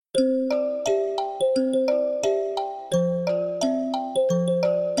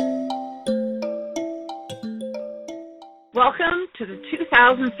Welcome to the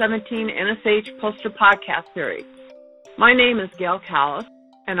 2017 NSH Poster Podcast Series. My name is Gail Callis,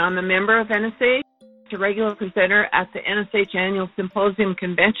 and I'm a member of NSH, a regular presenter at the NSH Annual Symposium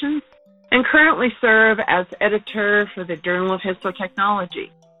Conventions, and currently serve as editor for the Journal of Histotechnology.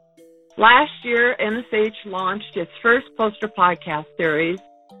 Last year, NSH launched its first poster podcast series,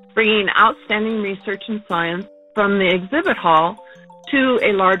 bringing outstanding research and science from the exhibit hall to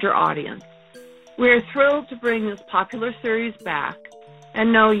a larger audience. We are thrilled to bring this popular series back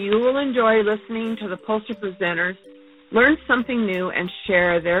and know you will enjoy listening to the poster presenters, learn something new, and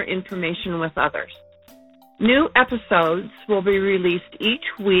share their information with others. New episodes will be released each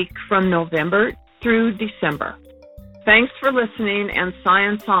week from November through December. Thanks for listening, and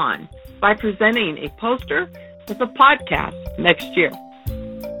Science On by presenting a poster with a podcast next year.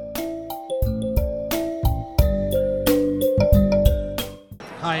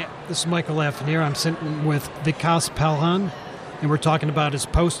 Hi, this is Michael Lafreniere. I'm sitting with Vikas Palhan, and we're talking about his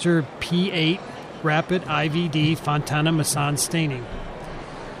poster P-8 Rapid IVD Fontana-Masson staining.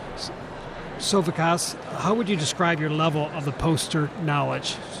 So Vikas, how would you describe your level of the poster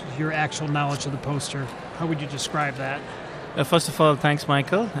knowledge, your actual knowledge of the poster? How would you describe that? First of all, thanks,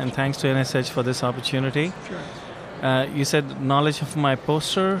 Michael, and thanks to NSH for this opportunity. Sure. You said knowledge of my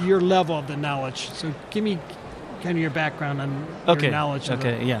poster? Your level of the knowledge. So give me kind of your background on your knowledge of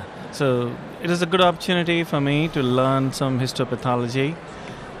it. Yeah. So it is a good opportunity for me to learn some histopathology,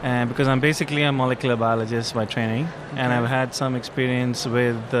 and because I'm basically a molecular biologist by training, and I've had some experience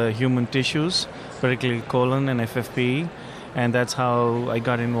with human tissues, particularly colon and FFPE, and that's how I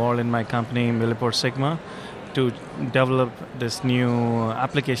got involved in my company, Millipore Sigma, to develop this new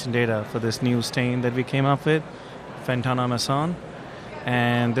application data for this new stain that we came up with, Fontana-Masson.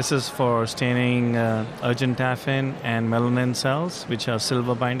 And this is for staining urgentaffin and melanin cells, which are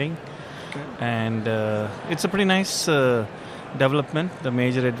silver binding. Okay. And it's a pretty nice development. The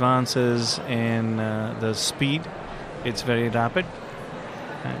major advance is in the speed. It's very rapid.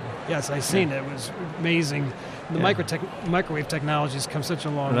 Yes, I've seen it. It was amazing. The microwave technology has come such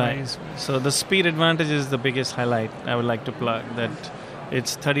a long ways. So the speed advantage is the biggest highlight I would like to plug, that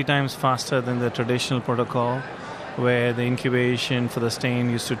it's 30 times faster than the traditional protocol, where the incubation for the stain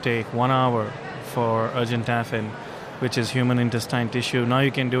used to take 1 hour for urgentaffin, which is human intestine tissue. Now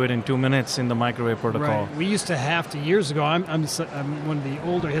you can do it in 2 minutes in the microwave protocol. Right. We used to have to, years ago, I'm one of the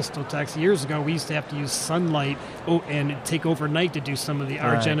older histotechs. Years ago, we used to have to use sunlight and take overnight to do some of the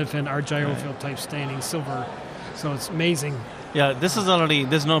arginophin, argyrophil type staining, silver. So it's amazing. Yeah, this is already,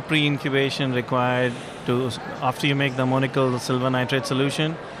 there's no pre-incubation required after you make the ammoniacal silver nitrate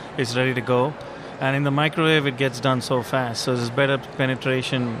solution, it's ready to go. And in the microwave, it gets done so fast. So there's better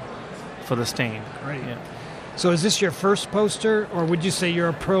penetration for the stain. Great. Yeah. So is this your first poster, or would you say you're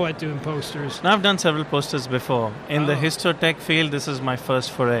a pro at doing posters? Now, I've done several posters before. In the histotech field, this is my first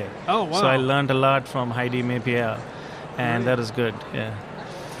foray. Oh, wow. So I learned a lot from Heidi Mapiel, and that is good. Yeah.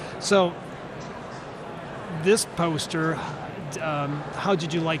 So this poster, how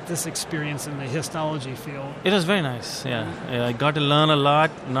did you like this experience in the histology field? It was very nice, yeah. I got to learn a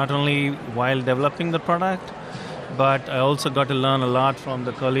lot, not only while developing the product, but I also got to learn a lot from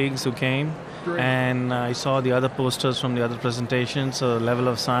the colleagues who came. Great. And I saw the other posters from the other presentations, so the level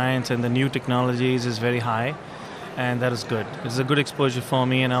of science and the new technologies is very high, and that is good. It's a good exposure for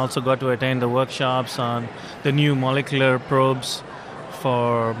me, and I also got to attend the workshops on the new molecular probes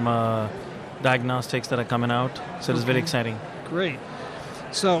for diagnostics that are coming out, so it's very exciting. Great.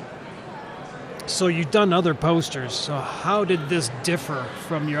 So you've done other posters. So how did this differ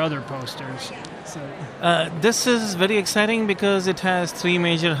from your other posters? This is very exciting because it has three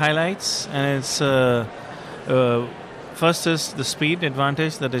major highlights, and it's first is the speed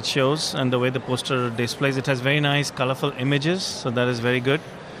advantage that it shows and the way the poster displays. It has very nice, colorful images, so that is very good.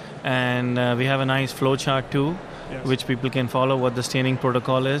 And we have a nice flow chart too, which people can follow what the staining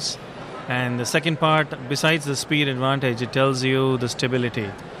protocol is. And the second part, besides the speed advantage, it tells you the stability.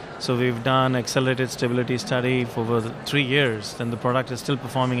 So we've done accelerated stability study for over 3 years, and the product is still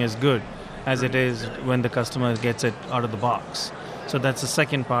performing as good as it is when the customer gets it out of the box. So that's the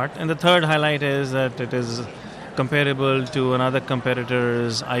second part. And the third highlight is that it is comparable to another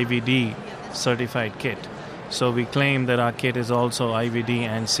competitor's IVD certified kit. So we claim that our kit is also IVD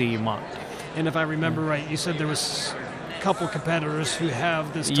and CE marked. And if I remember right, you said there was couple competitors who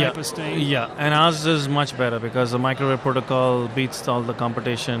have this type of stain. Yeah, and ours is much better because the microwave protocol beats all the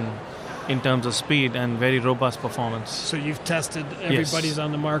competition in terms of speed and very robust performance. So you've tested everybody's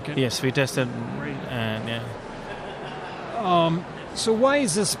on the market? Yes, we tested. Great. And so why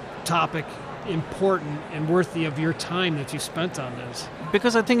is this topic important and worthy of your time that you spent on this?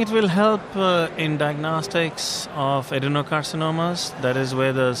 Because I think it will help in diagnostics of adenocarcinomas, that is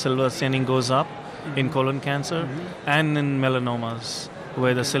where the silver staining goes up, in colon cancer, and in melanomas,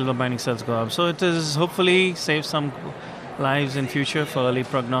 where the silver binding cells go up. So it is hopefully save some lives in future for early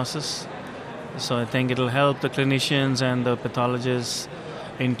prognosis. So I think it will help the clinicians and the pathologists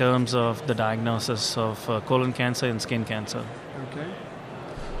in terms of the diagnosis of colon cancer and skin cancer. Okay.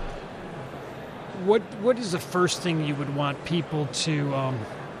 What is the first thing you would want people to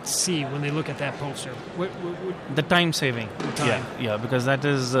see when they look at that poster? What the time saving. Time. Yeah, because that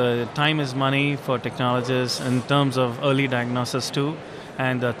is time is money for technologists in terms of early diagnosis too,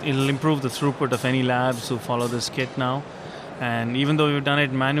 and it'll improve the throughput of any labs who follow this kit now. And even though we've done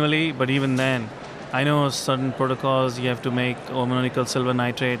it manually, but even then, I know certain protocols you have to make ammoniacal silver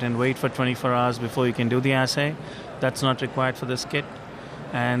nitrate and wait for 24 hours before you can do the assay. That's not required for this kit.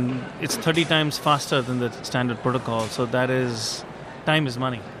 And it's 30 times faster than the standard protocol, so that is, time is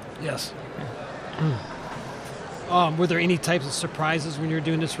money. Yes. Were there any types of surprises when you were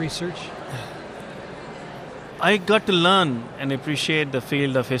doing this research? I got to learn and appreciate the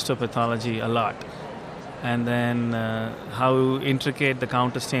field of histopathology a lot. And then how intricate the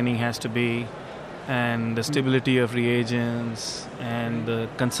counterstaining has to be, and the stability of reagents, and the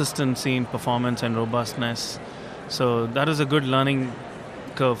consistency in performance and robustness. So that is a good learning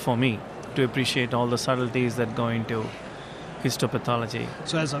curve for me to appreciate all the subtleties that go into histopathology.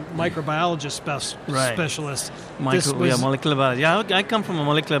 So as a microbiologist specialist, molecular biology. Yeah, I come from a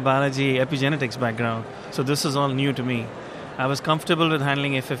molecular biology epigenetics background, so this is all new to me. I was comfortable with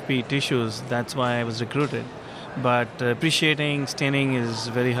handling FFP tissues, that's why I was recruited. But appreciating staining is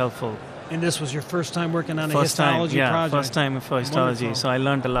very helpful. And this was your first time working on a histology project? First time for histology, Wonderful. So I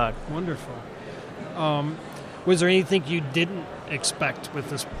learned a lot. Wonderful. Was there anything you didn't expect with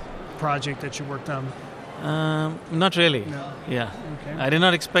this project that you worked on? Not really. No. Yeah. Okay. I did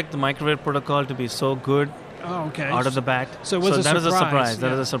not expect the microwave protocol to be so good out of the bat. So it was that is a surprise. Yeah.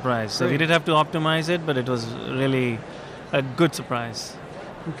 That is a surprise. So Great. we did have to optimize it, but it was really a good surprise.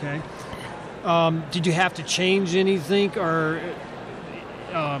 Okay. Did you have to change anything or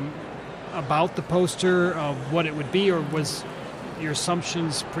about the poster of what it would be, or was your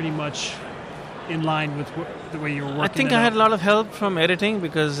assumptions pretty much in line with the way you were working? I think I had a lot of help from editing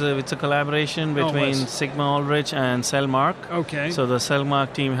because it's a collaboration between Sigma Ulrich and Cellmark. Okay. So the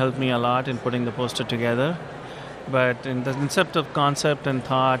Cellmark team helped me a lot in putting the poster together. But in the concept and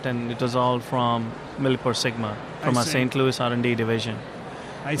thought, and it was all from Millipore Sigma, from our St. Louis R&D division.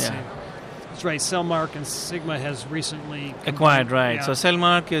 I see. That's right. Cellmark and Sigma has recently acquired, right. Yeah. So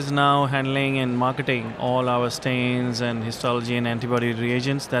Cellmark is now handling and marketing all our stains and histology and antibody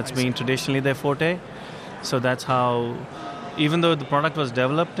reagents. That's been traditionally their forte. So that's how, even though the product was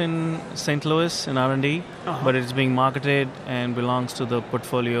developed in St. Louis in R&D, but it's being marketed and belongs to the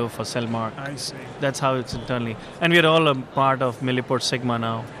portfolio for Cellmark. I see. That's how it's internally. And we're all a part of Millipore Sigma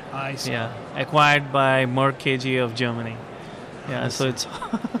now. I see. Yeah, acquired by Merck KG of Germany. Yeah, so it's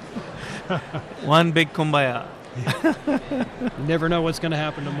one big kumbaya. You never know what's going to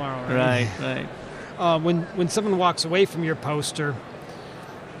happen tomorrow. Right. Right. When someone walks away from your poster,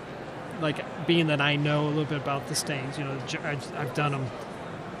 like being that I know a little bit about the stains, I've done them.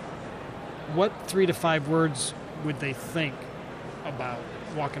 What 3 to 5 words would they think about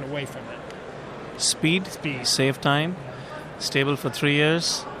walking away from it? Speed. Save time, stable for 3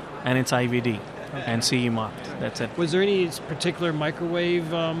 years, and it's IVD and CE marked. That's it. Was there any particular microwave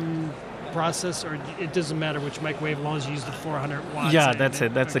process, or it doesn't matter which microwave as long as you use the 400 watts? Yeah, that's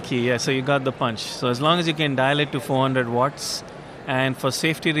it. That's the key. Yeah, so you got the punch. So as long as you can dial it to 400 watts, and for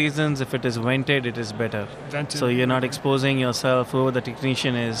safety reasons, if it is vented, it is better. Vented. So you're not exposing yourself, whoever the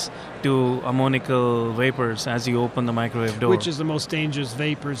technician is, to ammoniacal vapors as you open the microwave door. Which is the most dangerous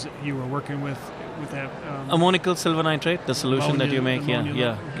vapors that you were working with that? Ammoniacal silver nitrate, the solution that you make.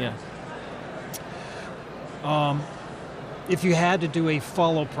 Yeah. If you had to do a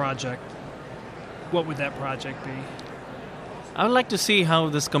follow project, what would that project be? I would like to see how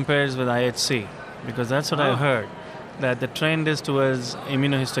this compares with IHC, because that's what I heard, that the trend is towards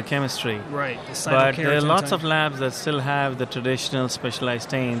immunohistochemistry. Right. But there are lots of labs that still have the traditional specialized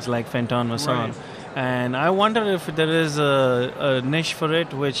stains like Fontana-Masson. Right. And I wonder if there is a niche for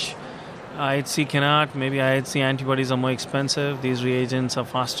it, which IHC cannot. Maybe IHC antibodies are more expensive. These reagents are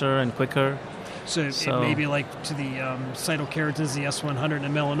faster and quicker. So it may be like to the cytokeratins, the S100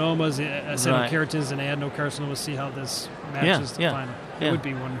 and melanomas, cytokeratins and adenocarcinomas, see how this matches the final. It would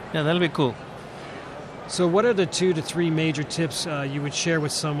be one. Yeah, that'll be cool. So what are the 2 to 3 major tips you would share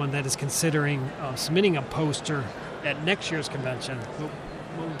with someone that is considering submitting a poster at next year's convention?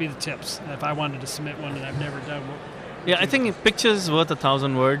 what would be the tips if I wanted to submit one that I've never done? Yeah, I think a picture is worth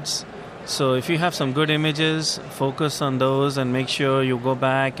 1,000 words. So if you have some good images, focus on those and make sure you go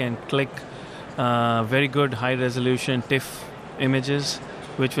back and click very good high-resolution TIFF images,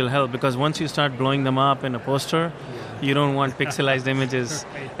 which will help, because once you start blowing them up in a poster, you don't want pixelized images,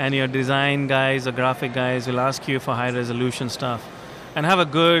 and your design guys or graphic guys will ask you for high-resolution stuff. And have a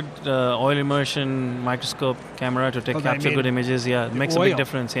good oil immersion microscope camera to capture good images. Yeah, it makes a big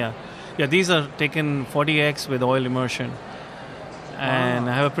difference. Yeah, these are taken 40x with oil immersion. And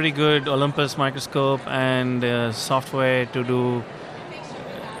I have a pretty good Olympus microscope and software to do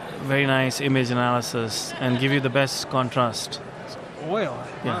very nice image analysis and give you the best contrast. Oil?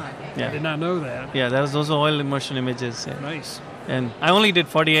 Yeah. I did not know that. Yeah, those are oil immersion images. Yeah. Nice. And I only did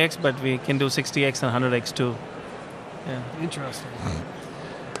 40x, but we can do 60x and 100x too. Yeah. Interesting.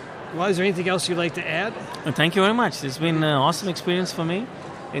 Well, is there anything else you'd like to add? Thank you very much. It's been an awesome experience for me.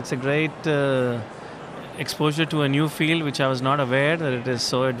 It's a great exposure to a new field which I was not aware that it is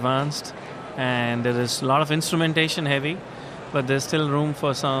so advanced, and there is a lot of instrumentation heavy, but there's still room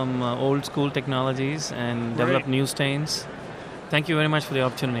for some old school technologies and develop new stains. Thank you very much for the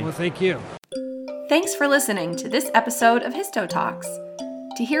opportunity. Well, thank you. Thanks for listening to this episode of Histo Talks.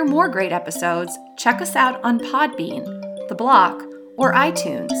 To hear more great episodes, check us out on Podbean, The Block, or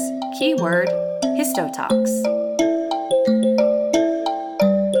iTunes. Keyword Histo Talks.